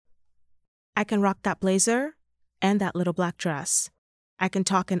I can rock that blazer and that little black dress. I can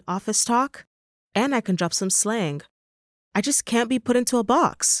talk in office talk and I can drop some slang. I just can't be put into a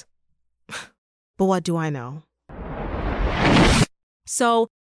box. But what do I know? So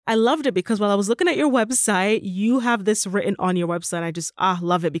I loved it because while I was looking at your website, you have this written on your website. I just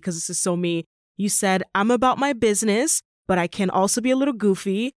love it because this is so me. You said, I'm about my business, but I can also be a little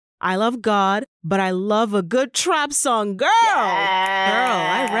goofy. I love God, but I love a good trap song. Girl,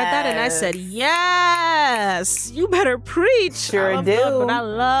 I read that and I said, yes, you better preach. Sure do. But I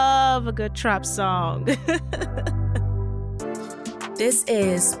love a good trap song. This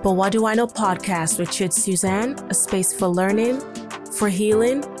is But What Do I Know podcast with Chid Suzanne, a space for learning, for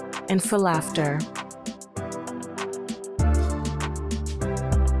healing, and for laughter.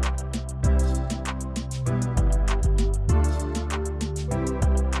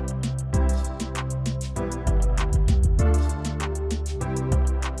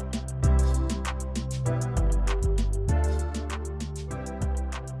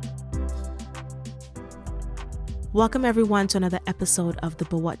 Welcome everyone to another episode of the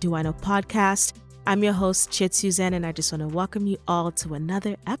But What Do I Know podcast. I'm your host, Chid Suzanne, and I just want to welcome you all to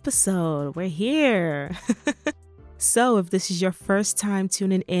another episode. We're here. So if this is your first time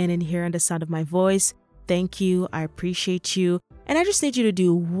tuning in and hearing the sound of my voice, thank you. I appreciate you. And I just need you to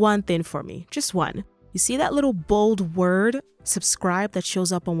do one thing for me. Just one. You see that little bold word, subscribe, that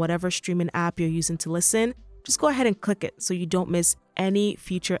shows up on whatever streaming app you're using to listen? Just go ahead and click it so you don't miss any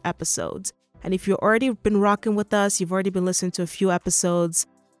future episodes. And if you've already been rocking with us, you've already been listening to a few episodes,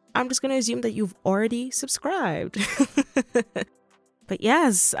 I'm just going to assume that you've already subscribed. But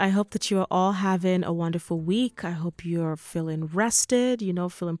yes, I hope that you are all having a wonderful week. I hope you're feeling rested,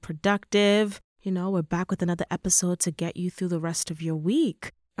 feeling productive. We're back with another episode to get you through the rest of your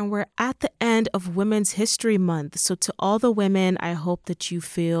week. And we're at the end of Women's History Month. So to all the women, I hope that you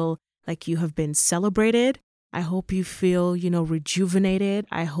feel like you have been celebrated. I hope you feel, rejuvenated.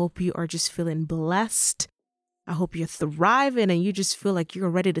 I hope you are just feeling blessed. I hope you're thriving and you just feel like you're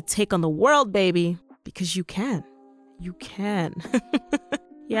ready to take on the world, baby, because you can. You can.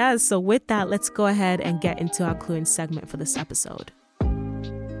 Yeah, so with that, let's go ahead and get into our clue-in segment for this episode.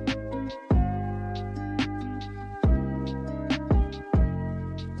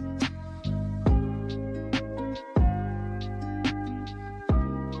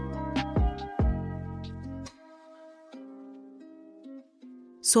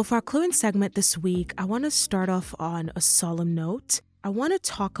 So for our clue-in segment this week, I want to start off on a solemn note. I want to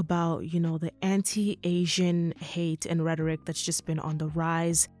talk about, the anti-Asian hate and rhetoric that's just been on the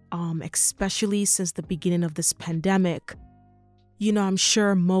rise, especially since the beginning of this pandemic. I'm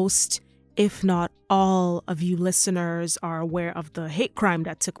sure most, if not all of you listeners are aware of the hate crime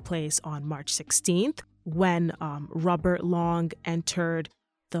that took place on March 16th when Robert Long entered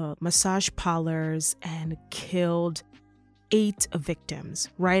the massage parlors and killed 8 victims,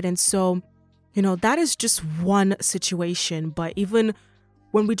 right? And so, that is just one situation. But even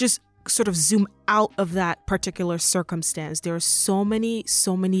when we just sort of zoom out of that particular circumstance, there are so many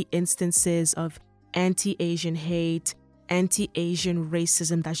instances of anti-Asian hate, anti-Asian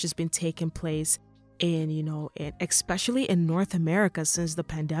racism that's just been taking place especially in North America since the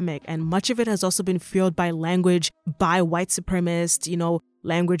pandemic. And much of it has also been fueled by language by white supremacists,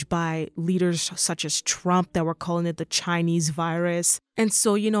 language by leaders such as Trump that were calling it the Chinese virus. And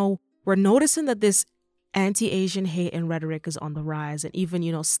so, we're noticing that this anti-Asian hate and rhetoric is on the rise. And even,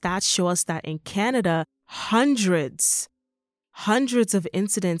 stats show us that in Canada, hundreds of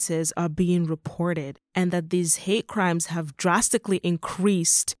incidences are being reported, and that these hate crimes have drastically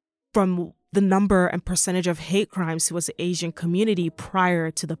increased from the number and percentage of hate crimes towards the Asian community prior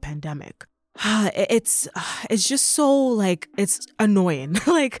to the pandemic. It's just so it's annoying.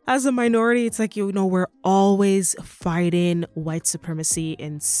 As a minority, it's we're always fighting white supremacy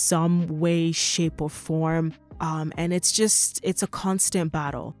in some way, shape or form. And it's a constant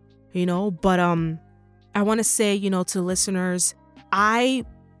battle, but I want to say, to listeners, I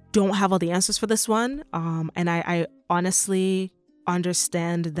don't have all the answers for this one. And I honestly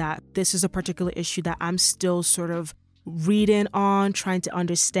understand that this is a particular issue that I'm still sort of reading on, trying to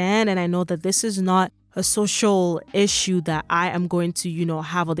understand. And I know that this is not a social issue that I am going to,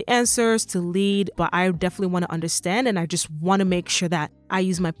 have all the answers to lead, but I definitely want to understand. And I just want to make sure that I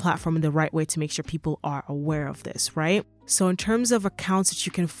use my platform in the right way to make sure people are aware of this, right? So in terms of accounts that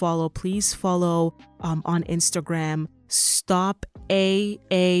you can follow, please follow on Instagram,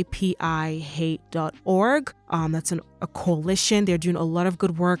 stopaapihate.org. That's a coalition. They're doing a lot of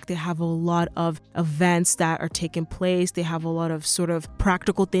good work. They have a lot of events that are taking place. They have a lot of sort of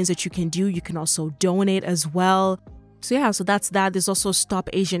practical things that you can do. You can also donate as well. So that's that. There's also Stop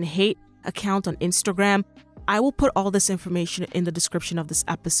Asian Hate. account on Instagram. I will put all this information in the description of this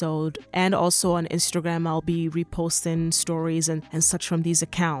episode, and also on Instagram, I'll be reposting stories and such from these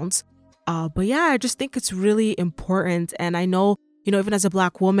accounts. But yeah, I just think it's really important. And I know, even as a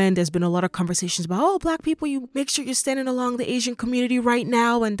Black woman, there's been a lot of conversations about, Black people, you make sure you're standing along the Asian community right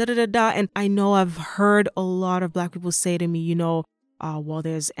now and da-da-da-da. And I know I've heard a lot of Black people say to me, well,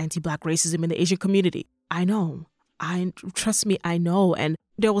 there's anti-Black racism in the Asian community. I know. Trust me, I know. And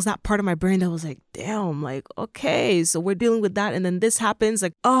there was that part of my brain that was like, damn, like, okay, so we're dealing with that. And then this happens,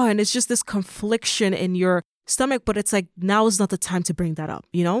 like, and it's just this confliction in your stomach. But it's like, now is not the time to bring that up,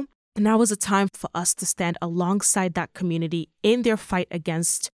 Now is a time for us to stand alongside that community in their fight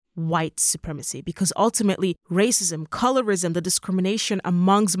against white supremacy, because ultimately racism, colorism, the discrimination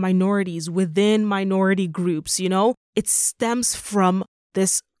amongst minorities within minority groups, it stems from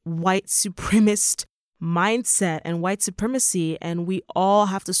this white supremacist mindset and white supremacy, and we all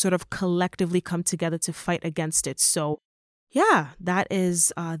have to sort of collectively come together to fight against it. So yeah, that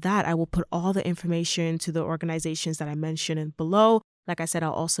is that. I will put all the information to the organizations that I mentioned below. Like I said,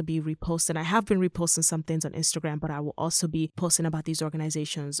 I'll also be reposting. I have been reposting some things on Instagram, but I will also be posting about these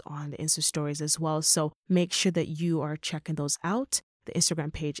organizations on the Insta stories as well. So make sure that you are checking those out. The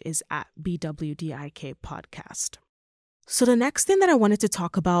Instagram page is at BWDIK Podcast. So the next thing that I wanted to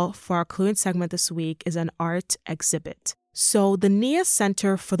talk about for our Clue In segment this week is an art exhibit. So the NIA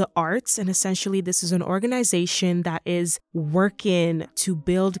Center for the Arts, and essentially this is an organization that is working to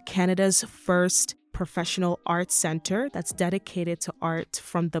build Canada's first professional arts center that's dedicated to art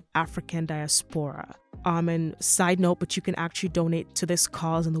from the African diaspora. And side note, but you can actually donate to this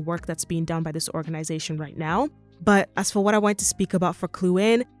cause and the work that's being done by this organization right now. But as for what I want to speak about for Clue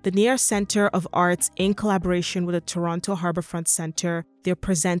In, the NIA Center of Arts, in collaboration with the Toronto Harbourfront Centre, they're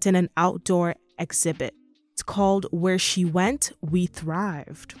presenting an outdoor exhibit. It's called Where She Went, We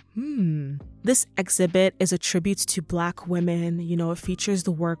Thrived. This exhibit is a tribute to Black women. It features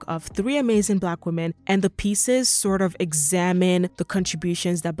the work of 3 amazing Black women, and the pieces sort of examine the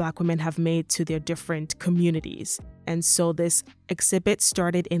contributions that Black women have made to their different communities. And so this exhibit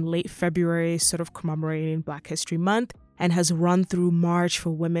started in late February, sort of commemorating Black History Month, and has run through March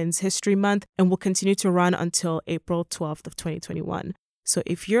for Women's History Month, and will continue to run until April 12th of 2021. So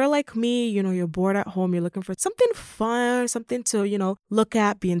if you're like me, you're bored at home, you're looking for something fun, something to, look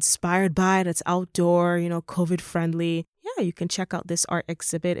at, be inspired by, that's outdoor, COVID friendly. Yeah, you can check out this art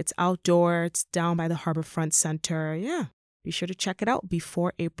exhibit. It's outdoor. It's down by the Harbourfront Centre. Yeah, be sure to check it out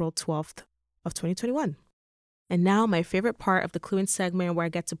before April 12th of 2021. And now my favorite part of the Clue In segment, where I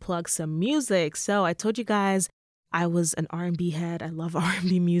get to plug some music. So I told you guys I was an R&B head. I love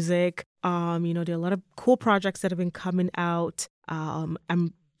R&B music. There are a lot of cool projects that have been coming out. I'm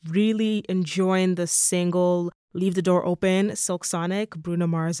really enjoying the single Leave the Door Open, Silk Sonic, Bruno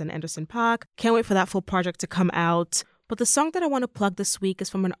Mars and Anderson .Paak. Can't wait for that full project to come out. But the song that I want to plug this week is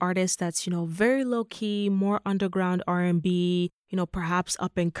from an artist that's, very low-key, more underground R&B, perhaps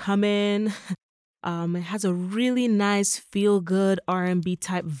up and coming. It has a really nice feel-good R&B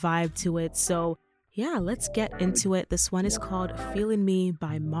type vibe to it. So yeah, let's get into it. This one is called Feeling Me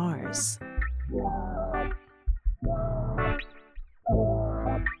by Mars.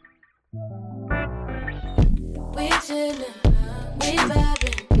 We chillin', we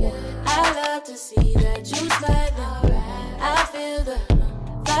vibin'. I love to see that you smiling. I feel the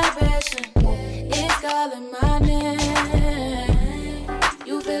vibration, it's calling my name.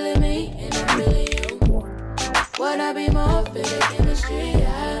 You feeling me and I'm feeling you. Wanna be more, feel the chemistry.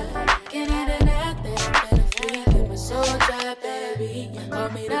 I can't deny that I'm better free. Get my soul dry, baby. Call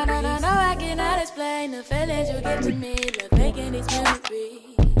me the no, I cannot explain the feelings you give to me. Love making these memories, baby.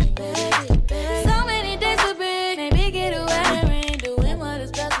 So many days to break, maybe get a wedding ring, doing what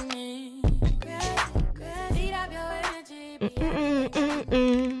is best for me. Feed up your energy.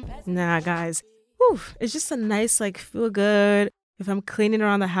 Nah, guys. It's just a nice, feel good. If I'm cleaning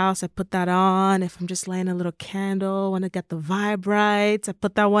around the house, I put that on. If I'm just lighting a little candle, want to get the vibe right, I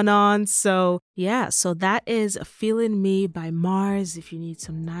put that one on. So yeah, so that is Feeling Me by Mars. If you need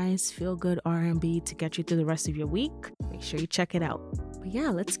some nice feel-good R&B to get you through the rest of your week, make sure you check it out. But yeah,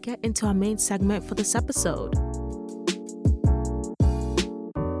 let's get into our main segment for this episode.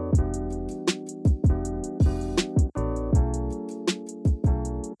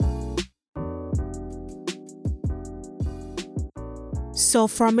 So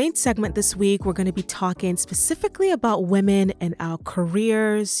for our main segment this week, we're going to be talking specifically about women and our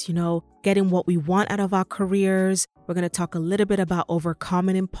careers, getting what we want out of our careers. We're going to talk a little bit about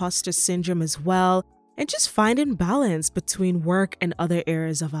overcoming imposter syndrome as well, and just finding balance between work and other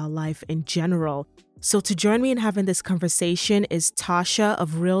areas of our life in general. So to join me in having this conversation is Tasha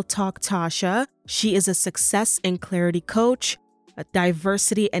of Real Talk Tasha. She is a success and clarity coach, a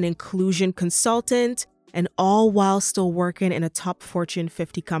diversity and inclusion consultant, and all while still working in a top Fortune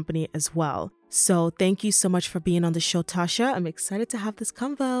 50 company as well. So thank you so much for being on the show, Tasha. I'm excited to have this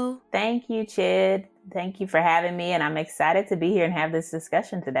convo. Thank you, Chid. Thank you for having me, and I'm excited to be here and have this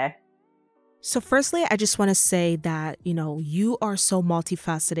discussion today. So firstly, I just want to say that, you are so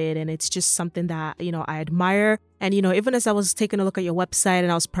multifaceted, and it's just something that, I admire. And, even as I was taking a look at your website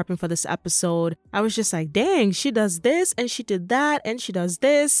and I was prepping for this episode, I was just like, dang, she does this and she did that and she does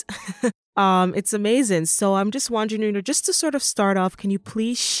this. It's amazing. So I'm just wondering, just to sort of start off, can you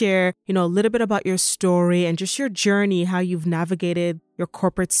please share, a little bit about your story and just your journey, how you've navigated your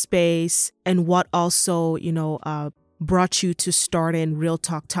corporate space and what also, brought you to start in Real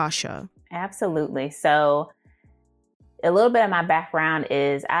Talk Tasha? Absolutely. So a little bit of my background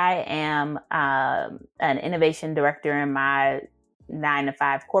is I am an innovation director in my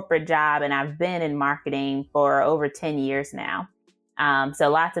 9-to-5 corporate job, and I've been in marketing for over 10 years now. So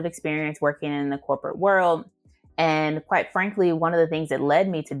lots of experience working in the corporate world. And quite frankly, one of the things that led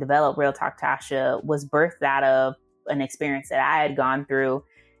me to develop Real Talk Tasha was birthed out of an experience that I had gone through,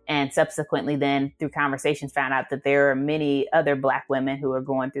 and subsequently then through conversations found out that there are many other Black women who are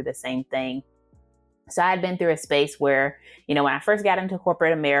going through the same thing. So I had been through a space where, when I first got into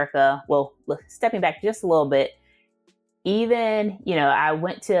corporate America, stepping back just a little bit, even, I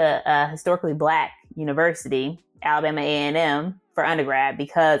went to a historically Black university, Alabama A&M, for undergrad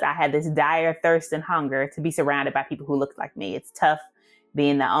because I had this dire thirst and hunger to be surrounded by people who looked like me. It's tough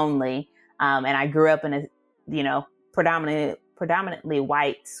being the only. And I grew up in a, predominantly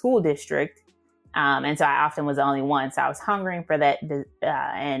white school district. And so I often was the only one. So I was hungering for that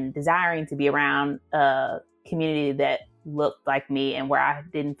and desiring to be around a community that looked like me and where I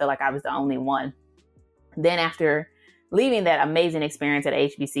didn't feel like I was the only one. Then after leaving that amazing experience at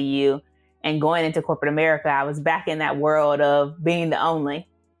HBCU and going into corporate America, I was back in that world of being the only.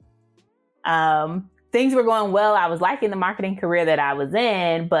 Things were going well. I was liking the marketing career that I was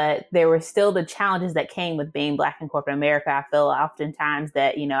in, but there were still the challenges that came with being Black in corporate America. I feel oftentimes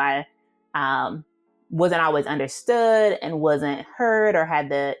that, I wasn't always understood and wasn't heard or had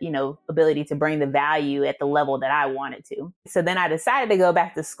the, ability to bring the value at the level that I wanted to. So then I decided to go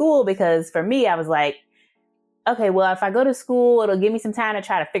back to school because for me, I was like, okay, well, if I go to school, it'll give me some time to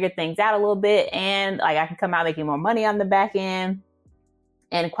try to figure things out a little bit. And I can come out making more money on the back end.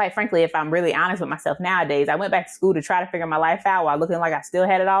 And quite frankly, if I'm really honest with myself nowadays, I went back to school to try to figure my life out while looking like I still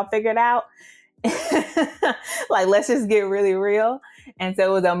had it all figured out. Let's just get really real. And so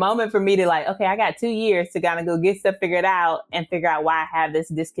it was a moment for me to okay, I got 2 years to kind of go get stuff figured out and figure out why I have this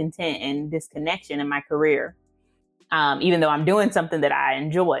discontent and disconnection in my career, even though I'm doing something that I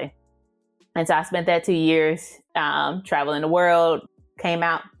enjoy. And so I spent that 2 years traveling the world, came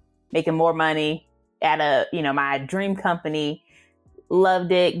out making more money at my dream company.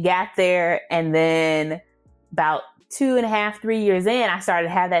 Loved it, got there, and then about 2.5, 3 years in, I started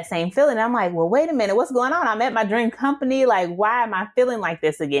to have that same feeling. I'm like, well, wait a minute, what's going on? I'm at my dream company. Why am I feeling like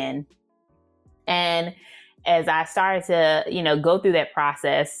this again? And as I started to, go through that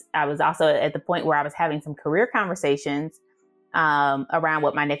process, I was also at the point where I was having some career conversations around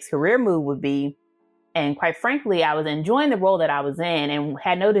what my next career move would be. And quite frankly, I was enjoying the role that I was in and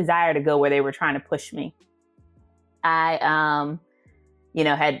had no desire to go where they were trying to push me. I,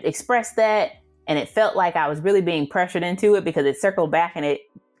 had expressed that, and it felt like I was really being pressured into it because it circled back and it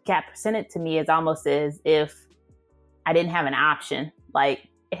got presented to me as almost as if I didn't have an option.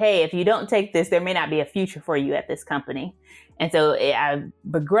 Hey, if you don't take this, there may not be a future for you at this company. And so I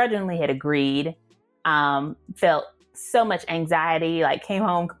begrudgingly had agreed, felt so much anxiety, came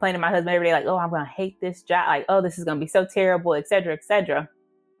home complaining to my husband every day, oh, I'm going to hate this job. Oh, this is going to be so terrible, et cetera, et cetera.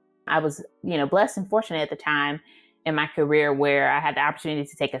 I was, blessed and fortunate at the time in my career where I had the opportunity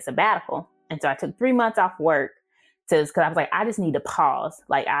to take a sabbatical. And so I took 3 months off work because I was like, I just need to pause.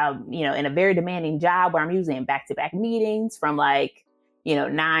 I'm, in a very demanding job where I'm usually in back-to-back meetings from 9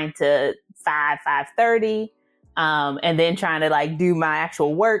 to 5:30. And then trying to do my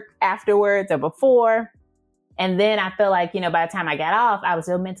actual work afterwards or before. And then I felt like, by the time I got off, I was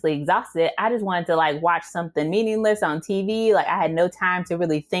so mentally exhausted. I just wanted to watch something meaningless on TV. I had no time to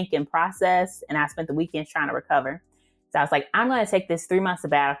really think and process. And I spent the weekends trying to recover. So I was like, I'm going to take this 3-month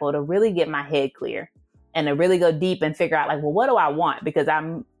sabbatical to really get my head clear and to really go deep and figure out what do I want? Because I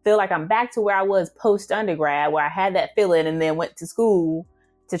feel like I'm back to where I was post undergrad, where I had that feeling and then went to school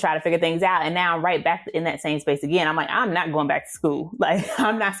to try to figure things out. And now I'm right back in that same space again. I'm like, I'm not going back to school.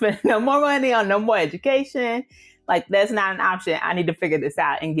 I'm not spending no more money on no more education. That's not an option. I need to figure this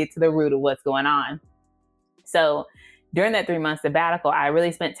out and get to the root of what's going on. So during that 3-month sabbatical, I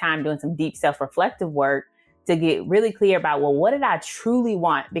really spent time doing some deep self-reflective work to get really clear about, well, what did I truly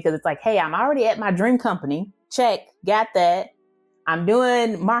want? Because it's like, hey, I'm already at my dream company. Check, got that. I'm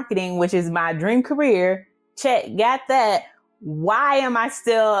doing marketing, which is my dream career. Check, got that. Why am I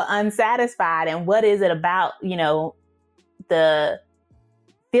still unsatisfied? And what is it about, the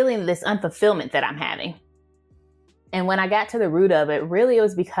feeling this unfulfillment that I'm having? And when I got to the root of it, really it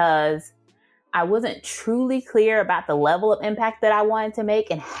was because I wasn't truly clear about the level of impact that I wanted to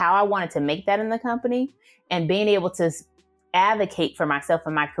make and how I wanted to make that in the company, and being able to advocate for myself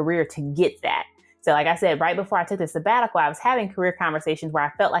and my career to get that. So like I said, right before I took the sabbatical, I was having career conversations where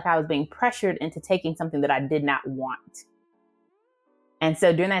I felt like I was being pressured into taking something that I did not want. And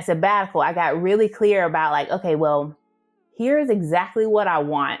so during that sabbatical, I got really clear about like, okay, well, here's exactly what I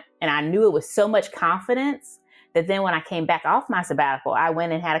want. And I knew it with so much confidence that then when I came back off my sabbatical, I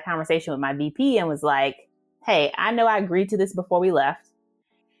went and had a conversation with my VP and was like, hey, I know I agreed to this before we left.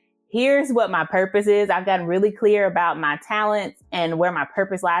 Here's what my purpose is. I've gotten really clear about my talents and where my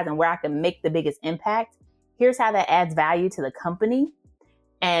purpose lies and where I can make the biggest impact. Here's how that adds value to the company.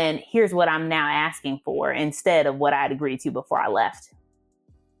 And here's what I'm now asking for instead of what I'd agreed to before I left.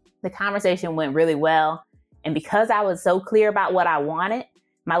 The conversation went really well. And because I was so clear about what I wanted,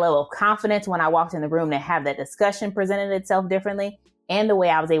 my level of confidence when I walked in the room to have that discussion presented itself differently, and the way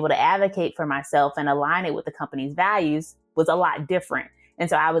I was able to advocate for myself and align it with the company's values was a lot different. And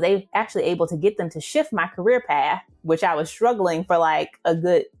so I was actually able to get them to shift my career path, which I was struggling for like a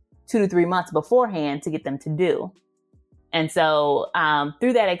good 2 to 3 months beforehand to get them to do. And so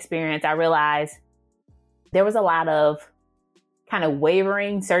through that experience, I realized there was a lot of kind of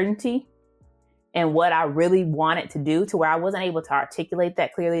wavering certainty and what I really wanted to do, to where I wasn't able to articulate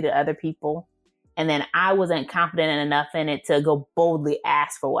that clearly to other people. And then I wasn't confident enough in it to go boldly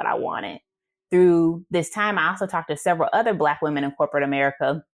ask for what I wanted. Through this time, I also talked to several other Black women in corporate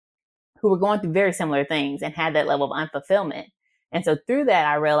America who were going through very similar things and had that level of unfulfillment. And so through that,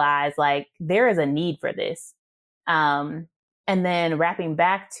 I realized like there is a need for this. And then wrapping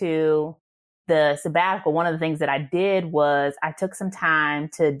back to the sabbatical, one of the things that I did was I took some time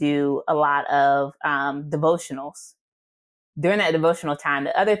to do a lot of devotionals. During that devotional time,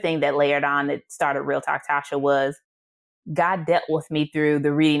 the other thing that layered on that started Real Talk Tasha was God dealt with me through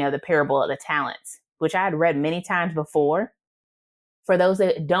the reading of the parable of the talents, which I had read many times before. For those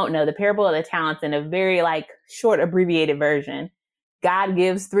that don't know, the parable of the talents, in a very like short abbreviated version, God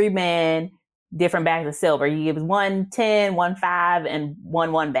gives 3 men different bags of silver. He gives 1 10, 1 5, and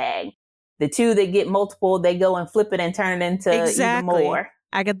 1 bag. The 2 that get multiple, they go and flip it and turn it into even more.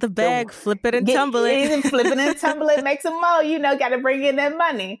 I get the bag, flip it and tumble it. Flip it and tumble it, make some more, got to bring in that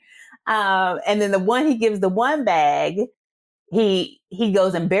money. And then the one he gives the 1 bag, he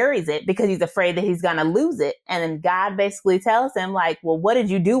goes and buries it because he's afraid that he's going to lose it. And then God basically tells him like, well, what did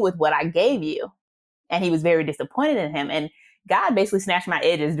you do with what I gave you? And he was very disappointed in him. And God basically snatched my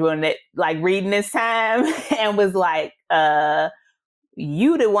edges doing it, like reading this time, and was like,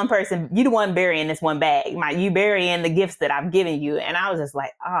 you the one burying this 1 bag. You burying the gifts that I've given you. And I was just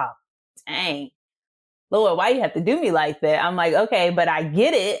like, oh, dang. Lord, why you have to do me like that? I'm like, okay, but I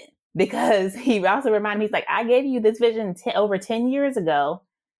get it, because he also reminded me, he's like, I gave you this vision over 10 years ago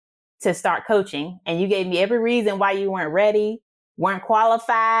to start coaching. And you gave me every reason why you weren't ready, weren't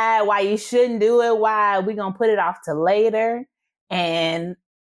qualified, why you shouldn't do it, why we're going to put it off to later. And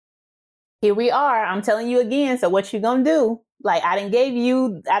here we are. I'm telling you again. So what you going to do? Like, I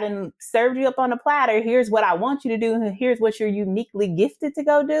didn't serve you up on a platter. Here's what I want you to do. And here's what you're uniquely gifted to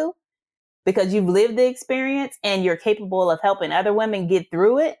go do, because you've lived the experience and you're capable of helping other women get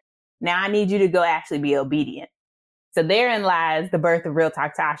through it. Now I need you to go actually be obedient. So therein lies the birth of Real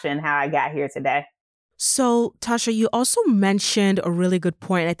Talk Tasha and how I got here today. So, Tasha, you also mentioned a really good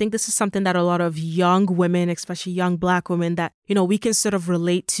point. I think this is something that a lot of young women, especially young Black women, that, we can sort of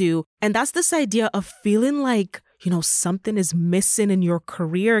relate to. And that's this idea of feeling like, something is missing in your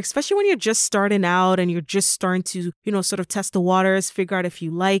career, especially when you're just starting out and you're just starting to, sort of test the waters, figure out if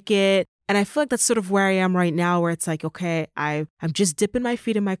you like it. And I feel like that's sort of where I am right now, where it's like, okay, I'm just dipping my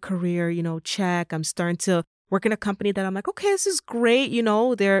feet in my career, check. I'm starting to work in a company that I'm like, okay, this is great.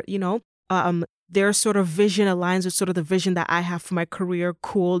 Their sort of vision aligns with sort of the vision that I have for my career.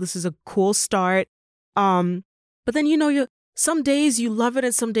 Cool. This is a cool start. But then, some days you love it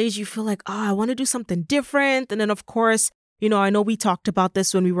and some days you feel like, I want to do something different. And then, of course, I know we talked about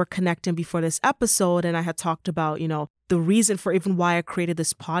this when we were connecting before this episode, and I had talked about, the reason for even why I created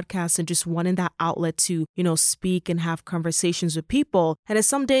this podcast and just wanting that outlet to, speak and have conversations with people. And as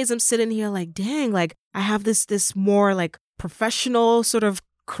some days I'm sitting here like, dang, like I have this more like professional sort of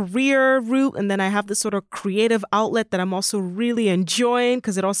career route, and then I have this sort of creative outlet that I'm also really enjoying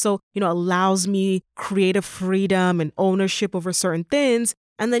because it also, allows me creative freedom and ownership over certain things.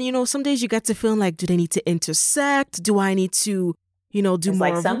 And then, some days you get to feeling like, do they need to intersect? Do I need to, do it's more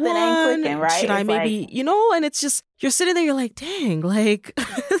like of something one? ain't clicking, right? Should I It's maybe, and it's just, you're sitting there, you're like, dang, like,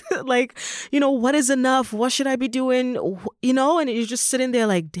 like, what is enough? What should I be doing? And you're just sitting there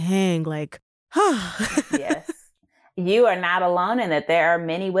like, dang, like, Yes. You are not alone in that. There are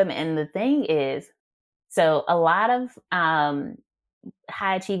many women. And the thing is, so a lot of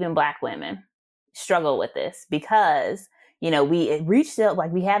high achieving Black women struggle with this because, we reached up,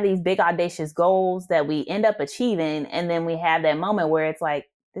 like we have these big audacious goals that we end up achieving. And then we have that moment where it's like,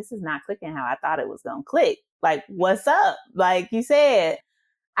 this is not clicking how I thought it was going to click. Like, what's up? Like you said,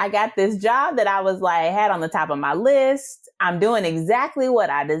 I got this job that I was like, had on the top of my list. I'm doing exactly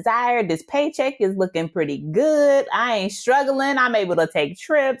what I desired. This paycheck is looking pretty good. I ain't struggling. I'm able to take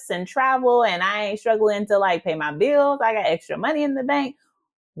trips and travel, and I ain't struggling to like pay my bills. I got extra money in the bank.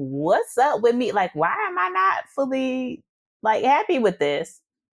 What's up with me? Like, why am I not fully like happy with this?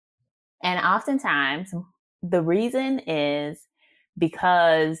 And oftentimes the reason is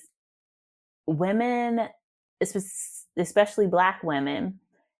because women, especially Black women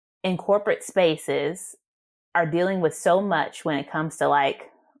in corporate spaces, are dealing with so much when it comes to like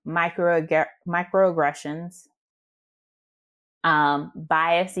microaggressions,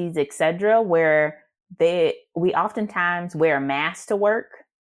 biases, etc., where we oftentimes wear a mask to work.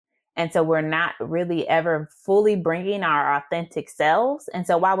 And so we're not really ever fully bringing our authentic selves. And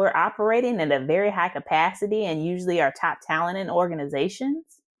so while we're operating at a very high capacity and usually our top talent in organizations,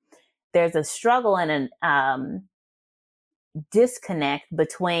 there's a struggle and a disconnect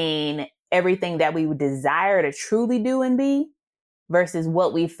between everything that we would desire to truly do and be versus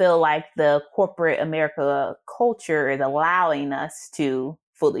what we feel like the corporate America culture is allowing us to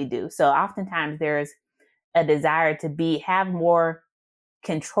fully do. So oftentimes there's a desire to have more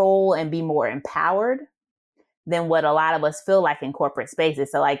control and be more empowered than what a lot of us feel like in corporate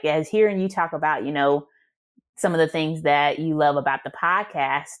spaces. So like as hearing you talk about, some of the things that you love about the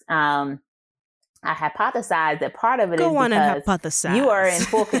podcast, I hypothesize that part of it is because you are in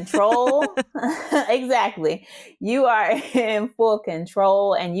full control. Exactly. You are in full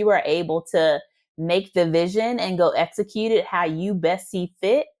control and you are able to make the vision and go execute it how you best see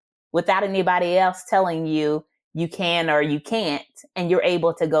fit without anybody else telling you you can or you can't. And you're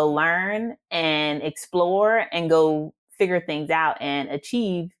able to go learn and explore and go figure things out and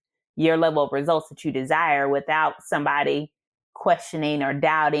achieve your level of results that you desire without somebody questioning or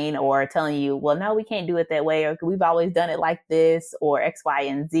doubting or telling you, well, no, we can't do it that way, or we've always done it like this, or X, Y,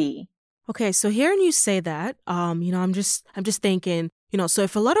 and Z. Okay, so hearing you say that, I'm just thinking, so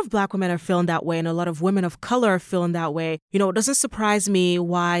if a lot of Black women are feeling that way and a lot of women of color are feeling that way, it doesn't surprise me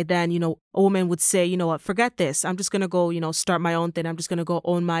why then, a woman would say, you know what, forget this. I'm just going to go, start my own thing. I'm just going to go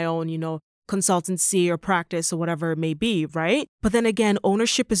own my own, consultancy or practice or whatever it may be, right? But then again,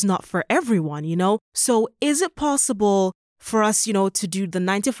 ownership is not for everyone, So is it possible for us, to do the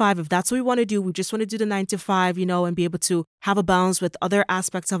 9 to 5, if that's what we want to do, we just want to do the 9 to 5, and be able to have a balance with other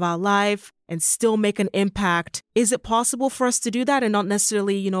aspects of our life and still make an impact. Is it possible for us to do that and not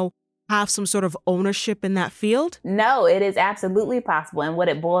necessarily, have some sort of ownership in that field? No, it is absolutely possible. And what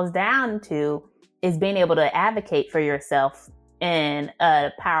it boils down to is being able to advocate for yourself in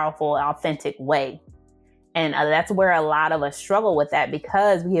a powerful, authentic way. And that's where a lot of us struggle with that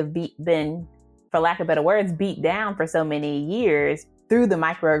because we have been, for lack of better words, beat down for so many years through the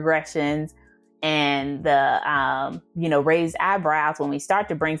microaggressions and the, raised eyebrows when we start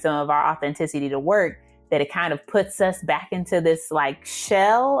to bring some of our authenticity to work, that it kind of puts us back into this like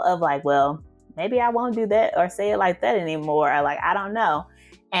shell of like, well, maybe I won't do that or say it like that anymore. Or like, I don't know.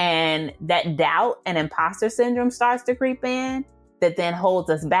 And that doubt and imposter syndrome starts to creep in that then holds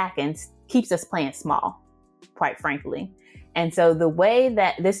us back and keeps us playing small, quite frankly. And so the way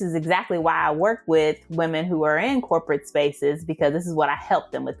that this is exactly why I work with women who are in corporate spaces, because this is what I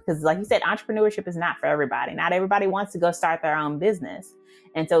help them with. Because like you said, entrepreneurship is not for everybody. Not everybody wants to go start their own business.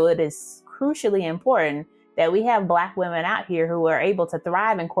 And so it is crucially important that we have Black women out here who are able to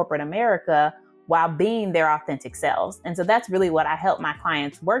thrive in corporate America while being their authentic selves. And so that's really what I help my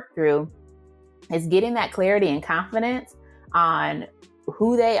clients work through, is getting that clarity and confidence on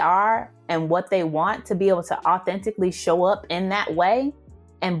who they are and what they want to be able to authentically show up in that way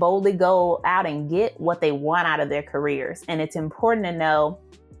and boldly go out and get what they want out of their careers. And it's important to know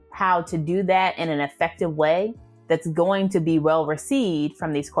how to do that in an effective way that's going to be well received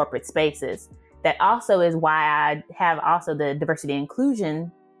from these corporate spaces. That also is why I have also the diversity and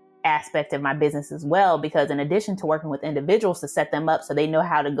inclusion aspect of my business as well, because in addition to working with individuals to set them up so they know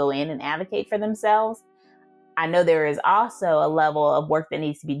how to go in and advocate for themselves, I know there is also a level of work that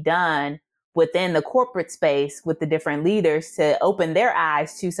needs to be done within the corporate space with the different leaders to open their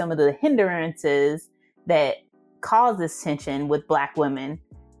eyes to some of the hindrances that cause this tension with Black women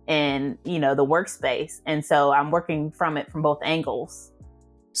in, the workspace. And so I'm working from it from both angles.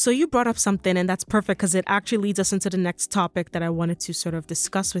 So you brought up something, and that's perfect because it actually leads us into the next topic that I wanted to sort of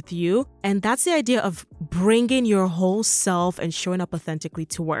discuss with you. And that's the idea of bringing your whole self and showing up authentically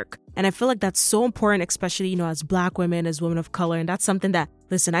to work. And I feel like that's so important, especially, as Black women, as women of color. And that's something that,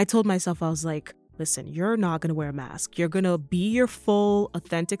 listen, I told myself, I was like, listen, you're not going to wear a mask. You're going to be your full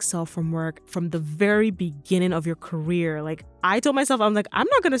authentic self from work from the very beginning of your career. Like I told myself, I'm like, I'm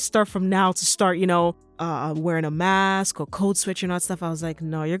not going to start from now to start, wearing a mask or code switching and all that stuff. I was like,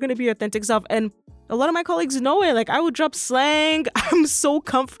 no, you're going to be your authentic self. And a lot of my colleagues know it. Like I would drop slang. I'm so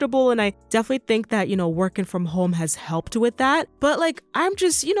comfortable. And I definitely think that, working from home has helped with that. But like, I'm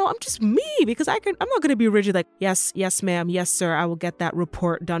just me because I'm not going to be rigid. Like, yes, ma'am. Yes, sir. I will get that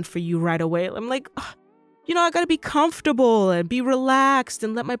report done for you right away. I'm like, I got to be comfortable and be relaxed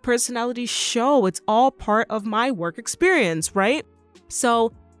and let my personality show. It's all part of my work experience, right?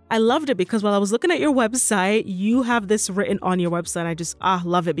 So I loved it because while I was looking at your website, you have this written on your website. I just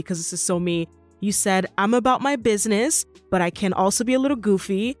love it because this is so me. You said, I'm about my business, but I can also be a little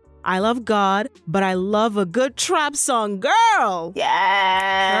goofy. I love God, but I love a good trap song. Girl!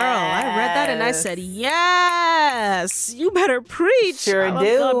 Yes! Girl, I read that and I said, yes! You better preach! Sure I love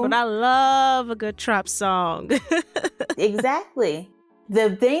do. God, but I love a good trap song. Exactly.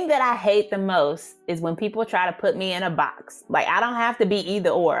 The thing that I hate the most is when people try to put me in a box. Like, I don't have to be either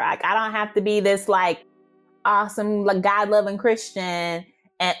or. Like, I don't have to be this, like, awesome, like, God-loving Christian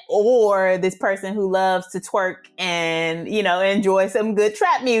or this person who loves to twerk and, enjoy some good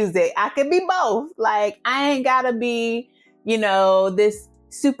trap music. I could be both. Like, I ain't gotta be, this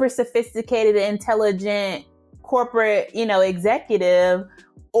super sophisticated, intelligent corporate, executive,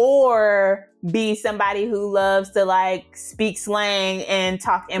 or be somebody who loves to like speak slang and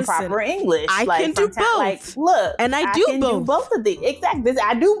talk improper English. I can do both. Like, look, and I do both of these. Exactly.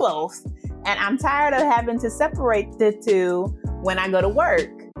 I do both. And I'm tired of having to separate the two when I go to work.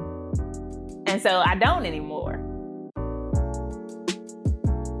 And so I don't anymore.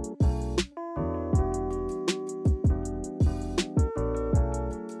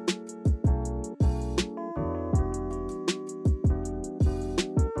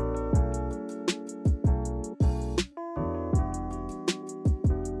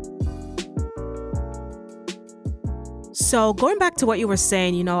 So going back to what you were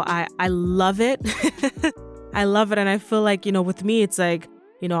saying, I love it. I love it. And I feel like, with me, it's like,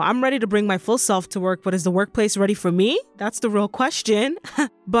 I'm ready to bring my full self to work, but is the workplace ready for me? That's the real question.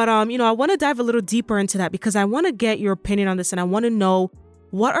 But, I want to dive a little deeper into that because I want to get your opinion on this. And I want to know,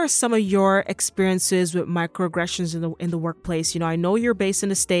 what are some of your experiences with microaggressions in the workplace? I know you're based in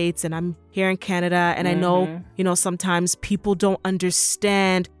the States and I'm here in Canada. And I know, sometimes people don't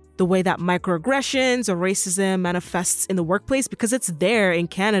understand the way that microaggressions or racism manifests in the workplace because it's there in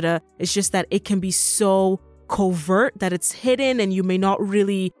Canada. It's just that it can be so covert that it's hidden and you may not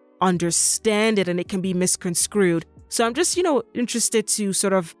really understand it and it can be misconstrued. So I'm just, interested to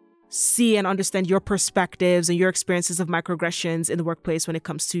sort of see and understand your perspectives and your experiences of microaggressions in the workplace when it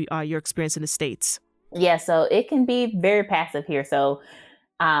comes to your experience in the States. Yeah, so it can be very passive here. So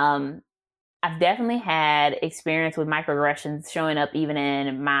I've definitely had experience with microaggressions showing up even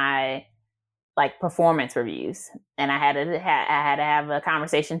in my like performance reviews. And I had to have a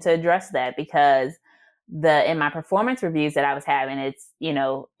conversation to address that because in my performance reviews that I was having, it's,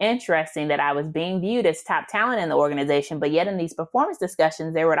 interesting that I was being viewed as top talent in the organization, but yet in these performance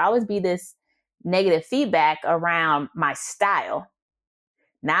discussions, there would always be this negative feedback around my style,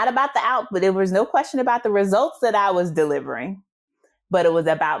 not about the output. There was no question about the results that I was delivering, but it was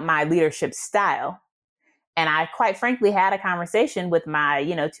about my leadership style. And I quite frankly had a conversation with my,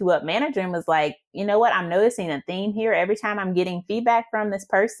 2UP manager and was like, you know what? I'm noticing a theme here. Every time I'm getting feedback from this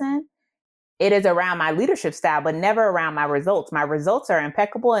person, it is around my leadership style, but never around my results. My results are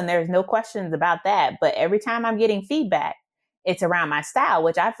impeccable and there's no questions about that. But every time I'm getting feedback, it's around my style,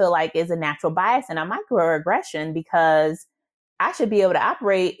 which I feel like is a natural bias and a microaggression because I should be able to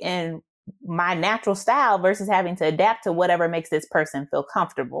operate in my natural style versus having to adapt to whatever makes this person feel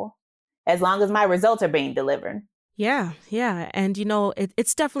comfortable, as long as my results are being delivered. Yeah. And,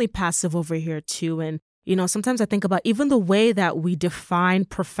 it's definitely passive over here, too. And Sometimes I think about even the way that we define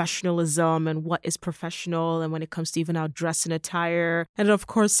professionalism and what is professional, and when it comes to even our dress and attire, and of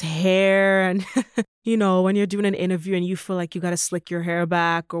course hair, and when you're doing an interview and you feel like you got to slick your hair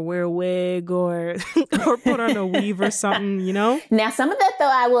back or wear a wig or or put on a weave or something, Now, some of that,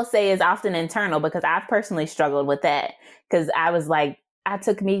 though, I will say is often internal, because I've personally struggled with that, because I was like, it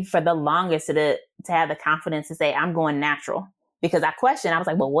took me for the longest to have the confidence to say I'm going natural, because I was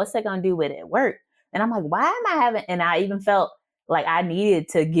like, well, what's that going to do with it at work? And I'm like, why am I having, and I even felt like I needed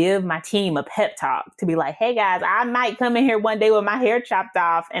to give my team a pep talk to be like, hey guys, I might come in here one day with my hair chopped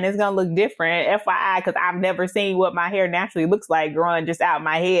off and it's going to look different, FYI, because I've never seen what my hair naturally looks like growing just out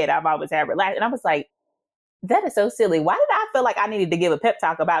my head. I've always had relaxed. And I was like, that is so silly. Why did I feel like I needed to give a pep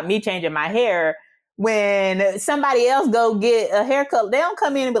talk about me changing my hair when somebody else go get a haircut? They don't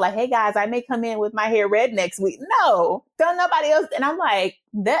come in and be like, hey guys, I may come in with my hair red next week. No, don't nobody else. And I'm like,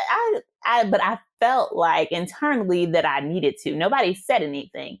 but I felt like internally that I needed to. Nobody said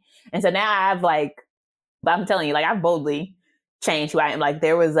anything. And so now I'm telling you, I've boldly changed who I am. Like,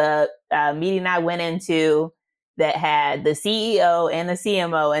 there was a meeting I went into that had the CEO and the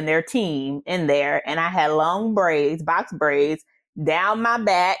CMO and their team in there. And I had long braids, box braids, down my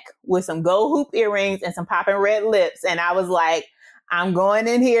back with some gold hoop earrings and some popping red lips. And I was like, I'm going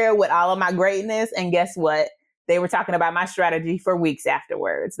in here with all of my greatness. And guess what? They were talking about my strategy for weeks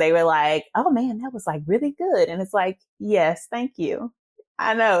afterwards. They were like, oh man, that was really good. And it's like, yes, thank you.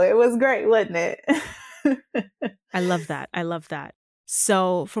 I know, it was great, wasn't it? I love that.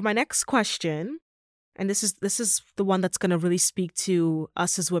 So for my next question, and this is the one that's going to really speak to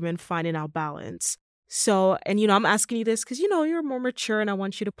us as women finding our balance. So, and I'm asking you this because, you're more mature and I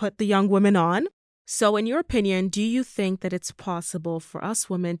want you to put the young women on. So in your opinion, do you think that it's possible for us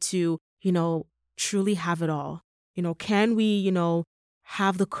women to, truly have it all? Can we,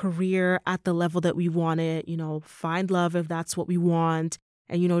 have the career at the level that we want it, find love if that's what we want,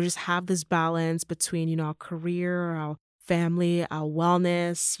 and, just have this balance between, our career, our family, our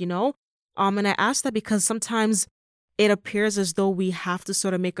wellness, And I ask that because sometimes it appears as though we have to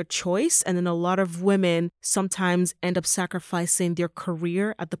sort of make a choice. And then a lot of women sometimes end up sacrificing their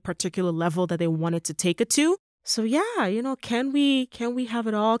career at the particular level that they wanted to take it to. So yeah, can we have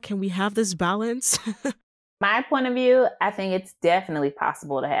it all? Can we have this balance? My point of view, I think it's definitely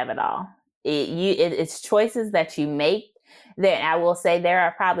possible to have it all. It's choices that you make. That I will say there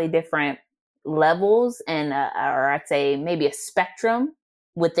are probably different levels and, or I'd say maybe a spectrum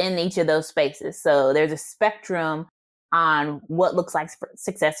within each of those spaces. So there's a spectrum on what looks like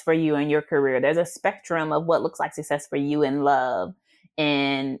success for you in your career. There's a spectrum of what looks like success for you in love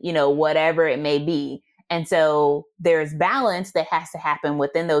and, whatever it may be. And so there's balance that has to happen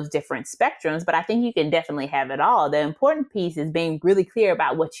within those different spectrums, but I think you can definitely have it all. The important piece is being really clear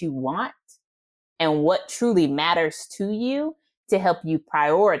about what you want and what truly matters to you to help you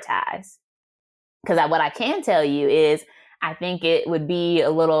prioritize. Because what I can tell you is I think it would be a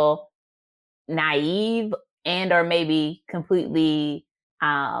little naive and or maybe completely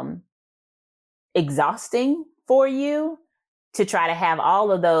exhausting for you to try to have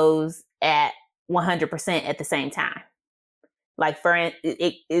all of those at 100% at the same time. Like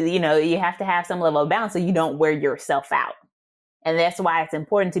you have to have some level of balance so you don't wear yourself out. And that's why it's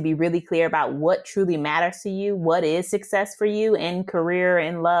important to be really clear about what truly matters to you, what is success for you in career,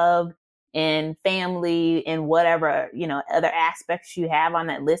 in love, in family, in whatever, other aspects you have on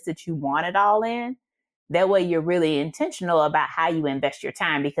that list that you want it all in. That way you're really intentional about how you invest your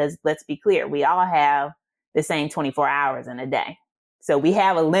time, because let's be clear, we all have the same 24 hours in a day. So we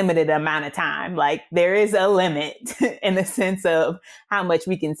have a limited amount of time. Like, there is a limit in the sense of how much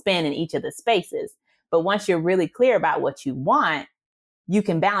we can spend in each of the spaces. But once you're really clear about what you want, you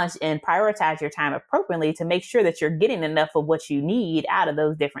can balance and prioritize your time appropriately to make sure that you're getting enough of what you need out of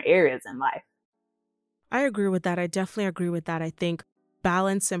those different areas in life. I agree with that. I definitely agree with that. I think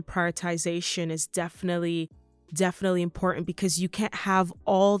balance and prioritization is definitely important, because you can't have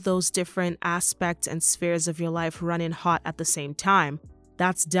all those different aspects and spheres of your life running hot at the same time.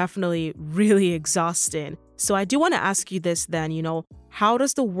 That's definitely really exhausting. So I do want to ask you this then, how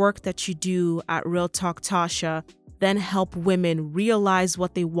does the work that you do at Real Talk Tasha then help women realize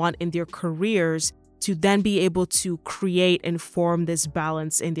what they want in their careers to then be able to create and form this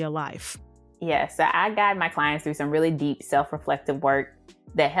balance in their life? Yes, so I guide my clients through some really deep self-reflective work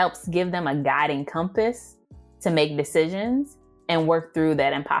that helps give them a guiding compass to make decisions and work through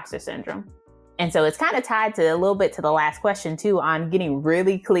that imposter syndrome. And so it's kind of tied to a little bit to the last question too, on getting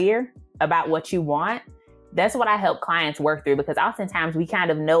really clear about what you want. That's what I help clients work through, because oftentimes we kind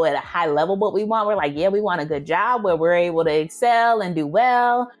of know at a high level what we want. We're like, yeah, we want a good job where we're able to excel and do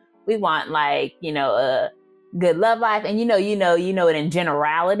well. We want like, a good love life. And you know it in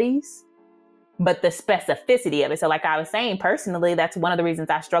generalities, but the specificity of it. So like I was saying, personally, that's one of the reasons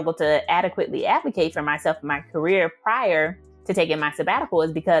I struggled to adequately advocate for myself in my career prior to taking my sabbatical,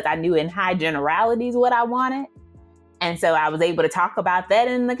 is because I knew in high generalities what I wanted. And so I was able to talk about that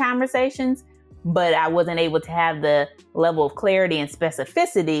in the conversations, but I wasn't able to have the level of clarity and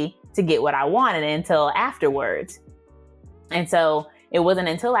specificity to get what I wanted until afterwards. And so it wasn't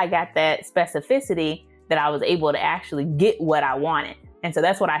until I got that specificity that I was able to actually get what I wanted. And so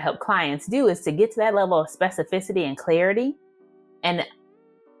that's what I help clients do, is to get to that level of specificity and clarity. And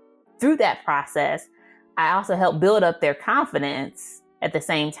through that process, I also help build up their confidence at the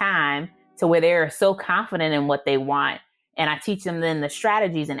same time, to where they're so confident in what they want. And I teach them then the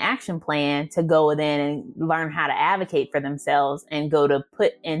strategies and action plan to go then and learn how to advocate for themselves and go to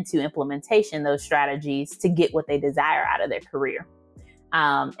put into implementation those strategies to get what they desire out of their career.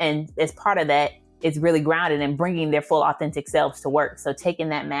 And as part of that, it's really grounded in bringing their full authentic selves to work. So taking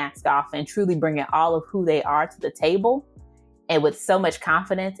that mask off and truly bringing all of who they are to the table, and with so much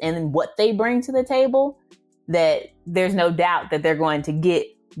confidence in what they bring to the table that there's no doubt that they're going to get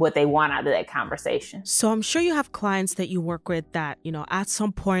what they want out of that conversation. So I'm sure you have clients that you work with that, at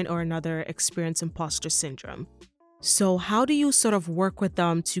some point or another experience imposter syndrome. So how do you sort of work with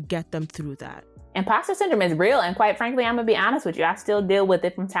them to get them through that? Imposter syndrome is real. And quite frankly, I'm going to be honest with you, I still deal with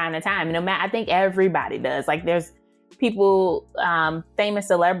it from time to time. Matt, I think everybody does. Like there's people, famous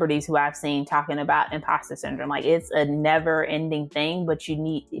celebrities who I've seen talking about imposter syndrome. Like it's a never ending thing, but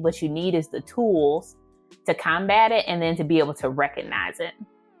what you need is the tools to combat it and then to be able to recognize it.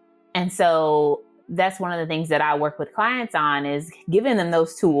 And so that's one of the things that I work with clients on, is giving them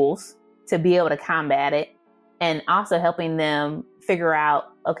those tools to be able to combat it, and also helping them figure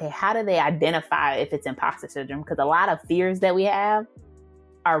out, okay, how do they identify if it's imposter syndrome? Because a lot of fears that we have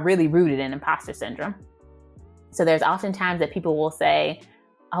are really rooted in imposter syndrome. So there's oftentimes that people will say,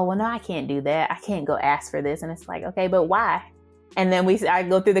 oh, well, no, I can't do that. I can't go ask for this. And it's like, okay, but why? And then I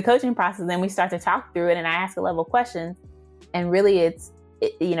go through the coaching process and we start to talk through it, and I ask a level of questions. And really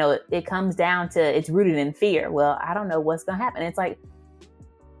it comes down to, it's rooted in fear. Well, I don't know what's going to happen. It's like,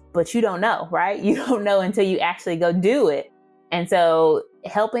 but you don't know, right? You don't know until you actually go do it. And so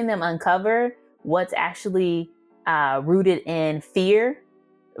helping them uncover what's actually rooted in fear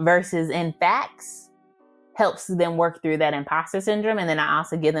versus in facts helps them work through that imposter syndrome. And then I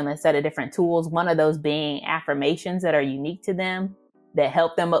also give them a set of different tools. One of those being affirmations that are unique to them that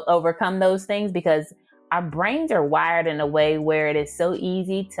help them overcome those things, because our brains are wired in a way where it is so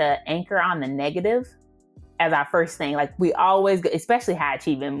easy to anchor on the negative as our first thing. Like we always, especially high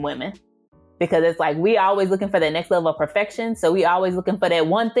achieving women, because it's like we always looking for the next level of perfection. So we always looking for that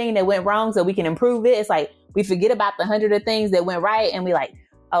one thing that went wrong so we can improve it. It's like we forget about the 100 of things that went right, and we like,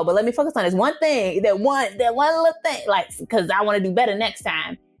 oh, but let me focus on this one thing, that one little thing, like, because I want to do better next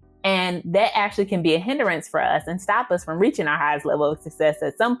time. And that actually can be a hindrance for us and stop us from reaching our highest level of success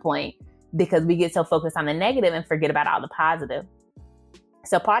at some point, because we get so focused on the negative and forget about all the positive.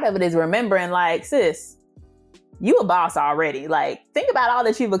 So part of it is remembering, like, sis, you a boss already. Like, think about all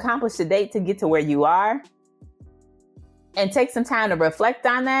that you've accomplished to date to get to where you are, and take some time to reflect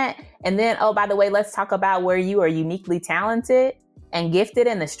on that. And then, oh, by the way, let's talk about where you are uniquely talented and gifted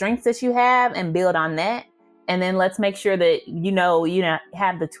and the strengths that you have, and build on that. And then let's make sure that,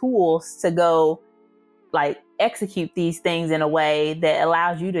 have the tools to go like execute these things in a way that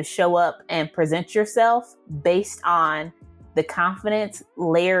allows you to show up and present yourself based on the confidence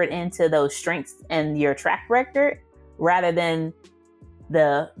layered into those strengths and your track record, rather than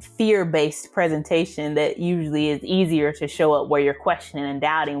the fear-based presentation that usually is easier to show up where you're questioning and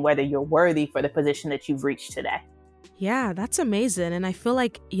doubting whether you're worthy for the position that you've reached today. Yeah, that's amazing. And I feel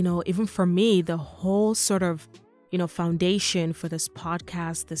like, even for me, the whole sort of, foundation for this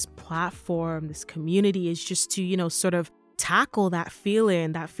podcast, this platform, this community is just to, sort of tackle that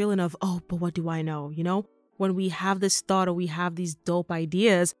feeling of, oh, but what do I know? When we have this thought or we have these dope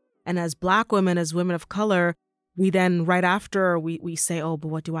ideas, and as Black women, as women of color, we then right after we say, oh, but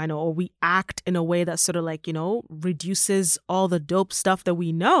what do I know? Or we act in a way that sort of like, reduces all the dope stuff that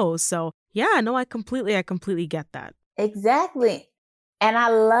we know. So yeah, no, I completely get that. Exactly. And I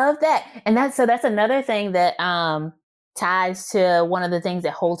love that. And that's another thing that ties to one of the things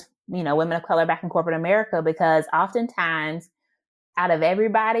that holds, women of color back in corporate America, because oftentimes out of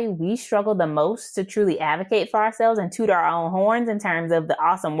everybody, we struggle the most to truly advocate for ourselves and toot our own horns in terms of the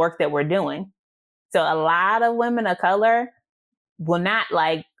awesome work that we're doing. So a lot of women of color will not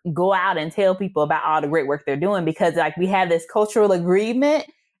like go out and tell people about all the great work they're doing, because like we have this cultural agreement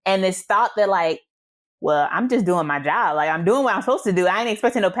and this thought that like, well, I'm just doing my job. Like, I'm doing what I'm supposed to do. I ain't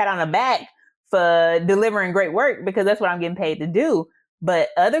expecting no pat on the back for delivering great work because that's what I'm getting paid to do. But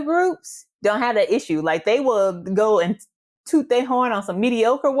other groups don't have that issue. Like, they will go and toot their horn on some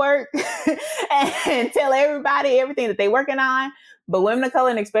mediocre work and tell everybody everything that they're working on. But women of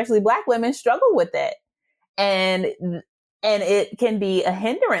color, and especially Black women, struggle with that. And it can be a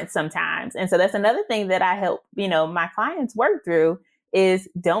hindrance sometimes. And so that's another thing that I help, my clients work through is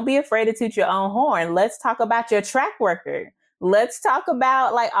don't be afraid to toot your own horn. Let's talk about your track record. Let's talk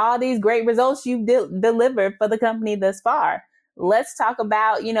about like all these great results you've delivered for the company thus far. Let's talk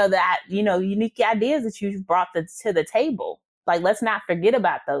about, unique ideas that you've brought to the table. Like, let's not forget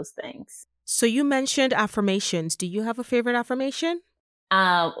about those things. So you mentioned affirmations. Do you have a favorite affirmation?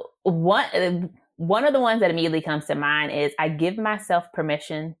 One of the ones that immediately comes to mind is I give myself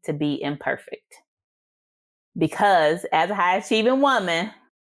permission to be imperfect. Because as a high achieving woman,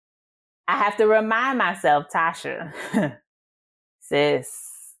 I have to remind myself, Tasha,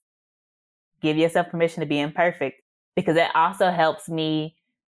 sis, give yourself permission to be imperfect. Because that also helps me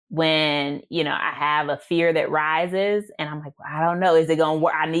when, I have a fear that rises and I'm like, well, I don't know, is it going to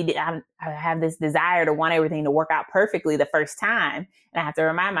work? I have this desire to want everything to work out perfectly the first time. And I have to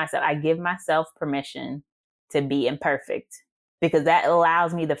remind myself, I give myself permission to be imperfect because that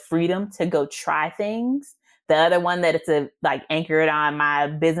allows me the freedom to go try things. The other one that it's anchored on my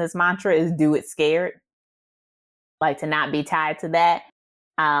business mantra is do it scared. Like, to not be tied to that.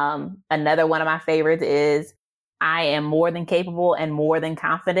 Another one of my favorites is I am more than capable and more than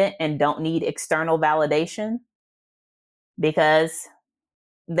confident and don't need external validation, because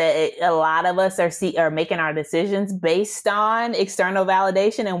a lot of us are making our decisions based on external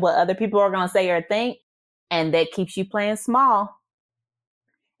validation and what other people are going to say or think. And that keeps you playing small.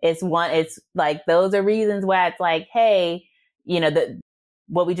 It's like, those are reasons why it's like, hey,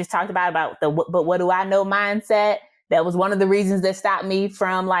 what we just talked about the, but what do I know mindset? That was one of the reasons that stopped me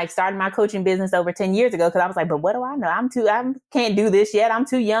from like starting my coaching business over 10 years ago. Cause I was like, but what do I know? I can't do this yet. I'm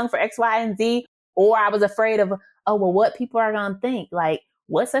too young for X, Y, and Z. Or I was afraid of, what people are going to think. Like,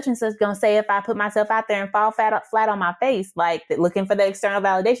 what such and such going to say if I put myself out there and fall flat on my face, like looking for the external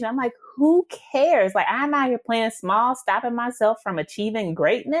validation. I'm like, who cares? Like, I'm out here playing small, stopping myself from achieving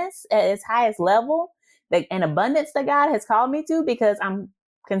greatness at its highest level, an abundance that God has called me to, because I'm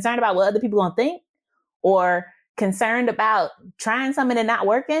concerned about what other people are going to think, or concerned about trying something and not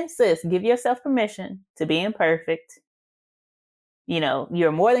working. Sis, give yourself permission to be imperfect.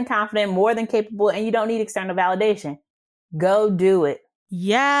 You're more than confident, more than capable, and you don't need external validation. Go do it.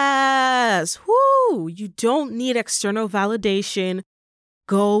 Yes. Woo! You don't need external validation.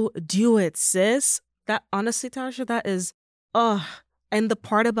 Go do it, sis. That, honestly, Tasha, that is, and the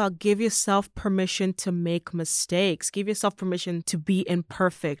part about give yourself permission to make mistakes, give yourself permission to be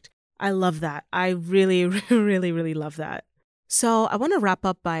imperfect. I love that. I really, really, really love that. So I want to wrap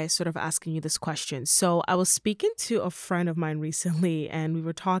up by sort of asking you this question. So I was speaking to a friend of mine recently and we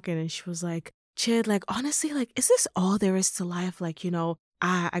were talking and she was like, Chid, like, honestly, like, is this all there is to life? Like,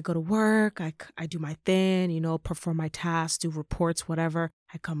 I go to work, I do my thing, perform my tasks, do reports, whatever.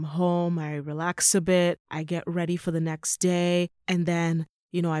 I come home, I relax a bit, I get ready for the next day. And then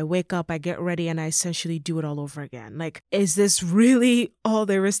I wake up, I get ready, and I essentially do it all over again. Like, is this really all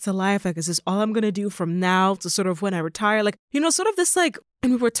there is to life? Like, is this all I'm going to do from now to sort of when I retire? Like, sort of this, like,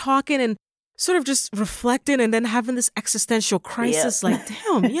 and we were talking and sort of just reflecting and then having this existential crisis. Yep. Like,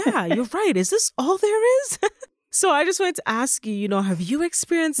 damn, yeah, you're right. Is this all there is? So I just wanted to ask you, have you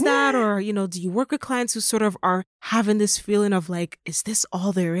experienced that? Or, do you work with clients who sort of are having this feeling of like, is this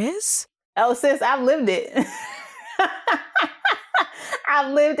all there is? Oh, sis, I've lived it.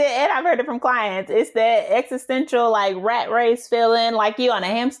 I've lived it and I've heard it from clients. It's that existential, like, rat race feeling, like you on a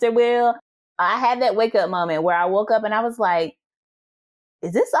hamster wheel. I had that wake up moment where I woke up and I was like,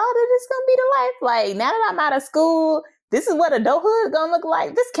 is this all that is going to be the life? Like, now that I'm out of school, this is what adulthood is going to look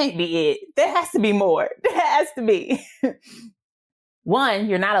like. This can't be it. There has to be more. There has to be. One,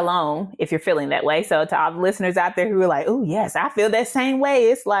 you're not alone if you're feeling that way. So to all the listeners out there who are like, oh, yes, I feel that same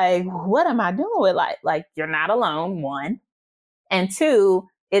way. It's like, what am I doing with life? Like, you're not alone, one. And two,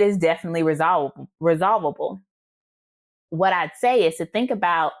 it is definitely resolvable. What I'd say is to think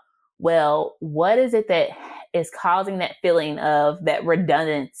about, well, what is it that is causing that feeling of that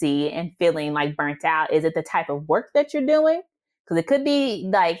redundancy and feeling like burnt out? Is it the type of work that you're doing? Because it could be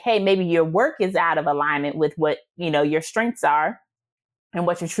like, hey, maybe your work is out of alignment with what, your strengths are and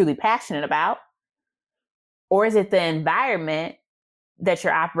what you're truly passionate about. Or is it the environment that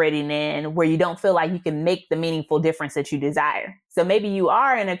you're operating in where you don't feel like you can make the meaningful difference that you desire? So maybe you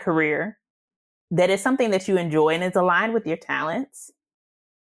are in a career that is something that you enjoy and is aligned with your talents,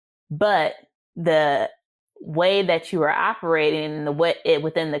 but the way that you are operating and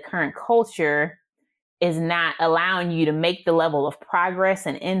within the current culture is not allowing you to make the level of progress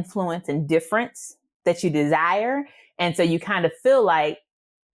and influence and difference that you desire. And so you kind of feel like,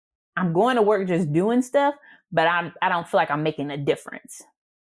 I'm going to work just doing stuff, but I don't feel like I'm making a difference.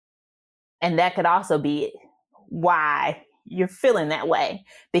 And that could also be why you're feeling that way.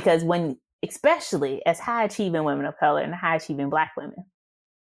 Because especially as high achieving women of color and high achieving Black women,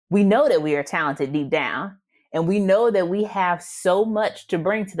 we know that we are talented deep down. And we know that we have so much to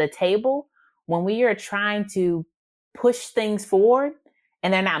bring to the table. When we are trying to push things forward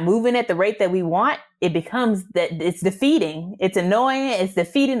and they're not moving at the rate that we want, it becomes that it's defeating. It's annoying. It's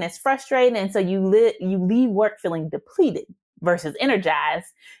defeating. It's frustrating. And so you leave work feeling depleted versus energized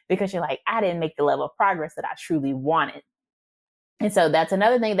because you're like, I didn't make the level of progress that I truly wanted. And so that's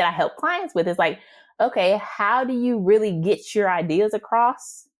another thing that I help clients with is like, okay, how do you really get your ideas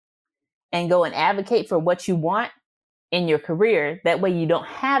across and go and advocate for what you want in your career? That way you don't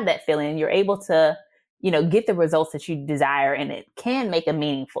have that feeling. You're able to, get the results that you desire, and it can make a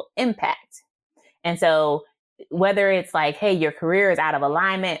meaningful impact. And so whether it's like, hey, your career is out of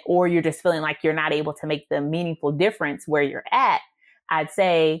alignment, or you're just feeling like you're not able to make the meaningful difference where you're at, I'd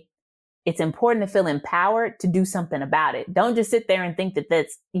say it's important to feel empowered to do something about it. Don't just sit there and think that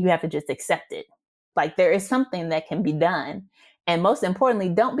you have to just accept it. Like, there is something that can be done. And most importantly,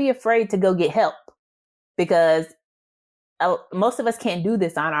 don't be afraid to go get help, because most of us can't do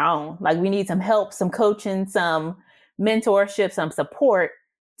this on our own. Like, we need some help, some coaching, some mentorship, some support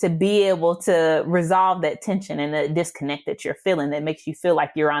to be able to resolve that tension and the disconnect that you're feeling that makes you feel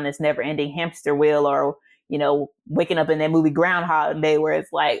like you're on this never ending hamster wheel, or, waking up in that movie Groundhog Day where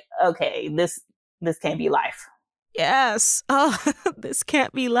it's like, okay, this can't be life. Yes. Oh, this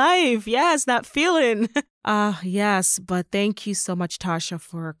can't be life. Yes, that feeling. Yes. But thank you so much, Tasha,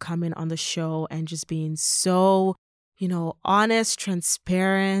 for coming on the show and just being so, honest,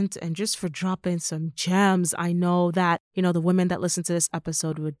 transparent, and just for dropping some gems. I know that, the women that listen to this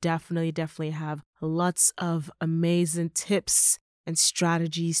episode would definitely have lots of amazing tips and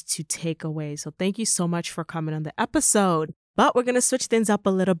strategies to take away. So thank you so much for coming on the episode. But we're going to switch things up a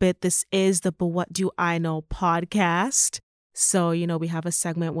little bit. This is the But What Do I Know podcast. So, we have a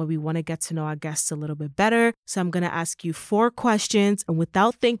segment where we want to get to know our guests a little bit better. So I'm going to ask you 4 questions, and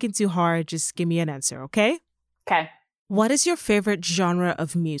without thinking too hard, just give me an answer, okay? Okay. What is your favorite genre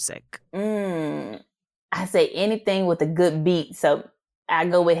of music? I say anything with a good beat. So I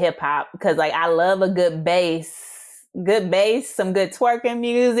go with hip hop because I love a good bass, some good twerking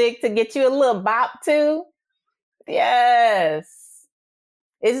music to get you a little bop too. Yes.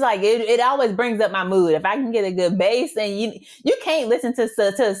 It's like, it always brings up my mood. If I can get a good bass, and you can't listen to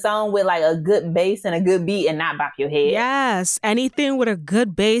a song with like a good bass and a good beat and not bop your head. Yes. Anything with a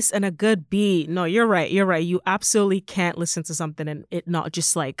good bass and a good beat. No, you're right. You absolutely can't listen to something and it not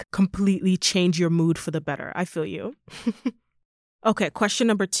just like completely change your mood for the better. I feel you. Okay. Question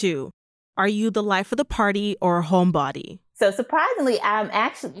number 2. Are you the life of the party or a homebody? So surprisingly, I'm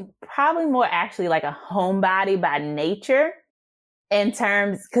actually probably more like a homebody by nature. In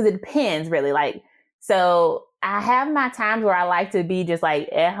terms, because it depends really. So I have my times where I like to be just like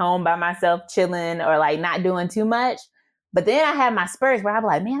at home by myself, chilling, or like not doing too much. But then I have my spurts where I'm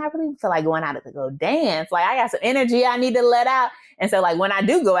like, man, I really feel like going out to go dance. Like, I got some energy I need to let out. And so like when I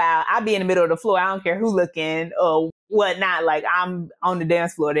do go out, I'll be in the middle of the floor. I don't care who's looking or whatnot. Like, I'm on the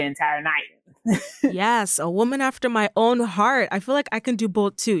dance floor the entire night. Yes, a woman after my own heart. I feel like I can do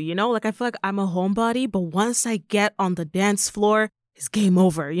both too, Like, I feel like I'm a homebody, but once I get on the dance floor, it's game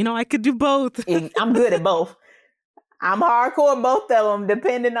over. I could do both. I'm good at both. I'm hardcore both of them,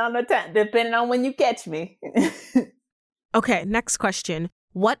 depending on the time, depending on when you catch me. Okay, next question.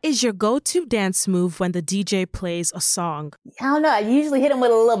 What is your go-to dance move when the DJ plays a song? I don't know. I usually hit them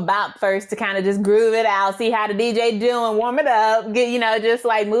with a little bop first to kind of just groove it out, see how the DJ doing, warm it up, get, just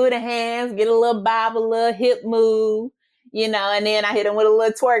like move the hands, get a little bop, a little hip move, and then I hit them with a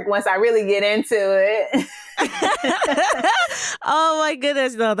little twerk once I really get into it. Oh my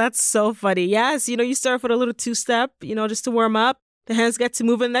goodness. No, that's so funny. Yes. You start with a little 2-step, just to warm up. The hands get to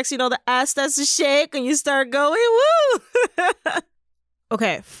moving. Next, the ass starts to shake and you start going. Woo!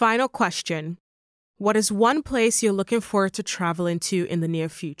 Okay. Final question. What is one place you're looking forward to traveling to in the near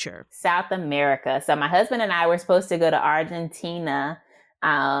future? South America. So my husband and I were supposed to go to Argentina,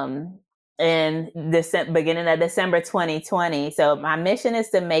 in the beginning of December 2020. So my mission is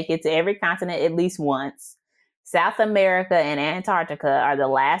to make it to every continent at least once. South America and Antarctica are the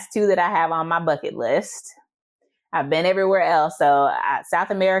last 2 that I have on my bucket list. I've been everywhere else. So South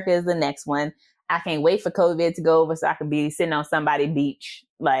America is the next one. I can't wait for COVID to go over so I can be sitting on somebody's beach,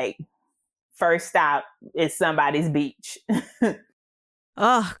 like first stop is somebody's beach.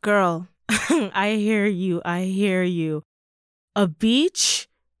 Oh, girl, I hear you. I hear you. A beach,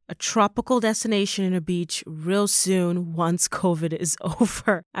 a tropical destination and a beach real soon once COVID is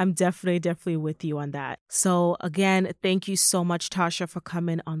over. I'm definitely with you on that. So again, thank you so much, Tasha, for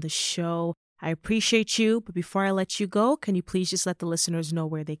coming on the show. I appreciate you. But before I let you go, can you please just let the listeners know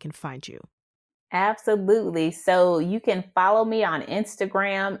where they can find you? Absolutely. So you can follow me on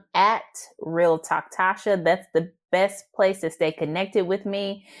Instagram at Real Talk Tasha. That's the best place to stay connected with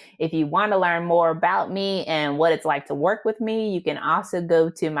me. If you want to learn more about me and what it's like to work with me, you can also go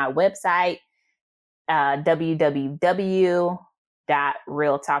to my website,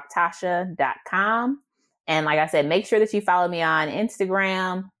 www.realtalktasha.com. And like I said, make sure that you follow me on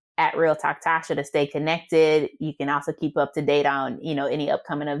Instagram at Real Talk Tasha to stay connected. You can also keep up to date on, any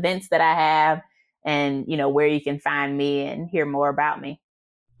upcoming events that I have and, where you can find me and hear more about me.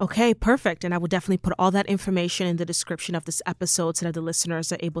 Okay, perfect. And I will definitely put all that information in the description of this episode so that the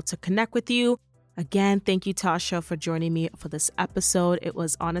listeners are able to connect with you. Again, thank you, Tasha, for joining me for this episode. It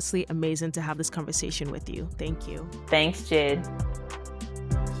was honestly amazing to have this conversation with you. Thank you. Thanks, Jid.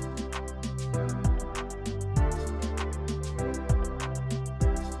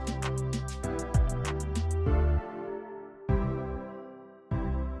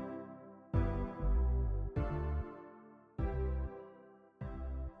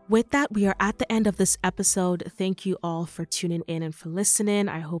 With that, we are at the end of this episode. Thank you all for tuning in and for listening.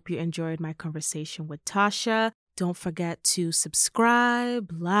 I hope you enjoyed my conversation with Tasha. Don't forget to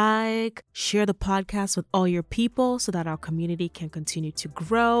subscribe, like, share the podcast with all your people so that our community can continue to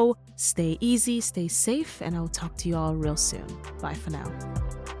grow. Stay easy, stay safe, and I will talk to you all real soon. Bye for now.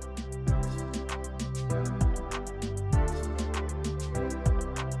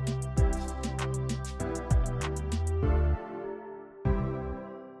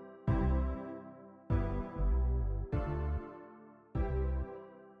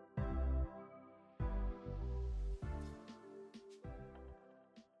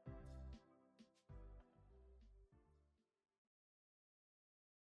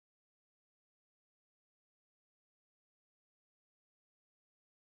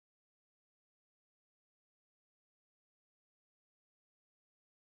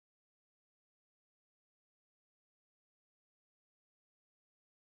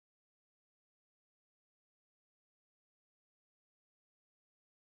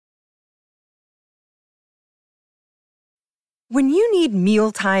 When you need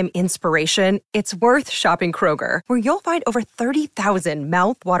mealtime inspiration, it's worth shopping Kroger, where you'll find over 30,000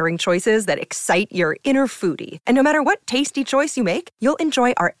 mouth-watering choices that excite your inner foodie. And no matter what tasty choice you make, you'll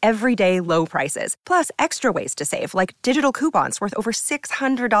enjoy our everyday low prices, plus extra ways to save, like digital coupons worth over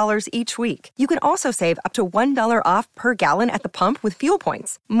 $600 each week. You can also save up to $1 off per gallon at the pump with fuel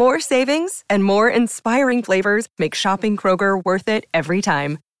points. More savings and more inspiring flavors make shopping Kroger worth it every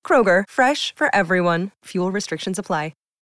time. Kroger, fresh for everyone. Fuel restrictions apply.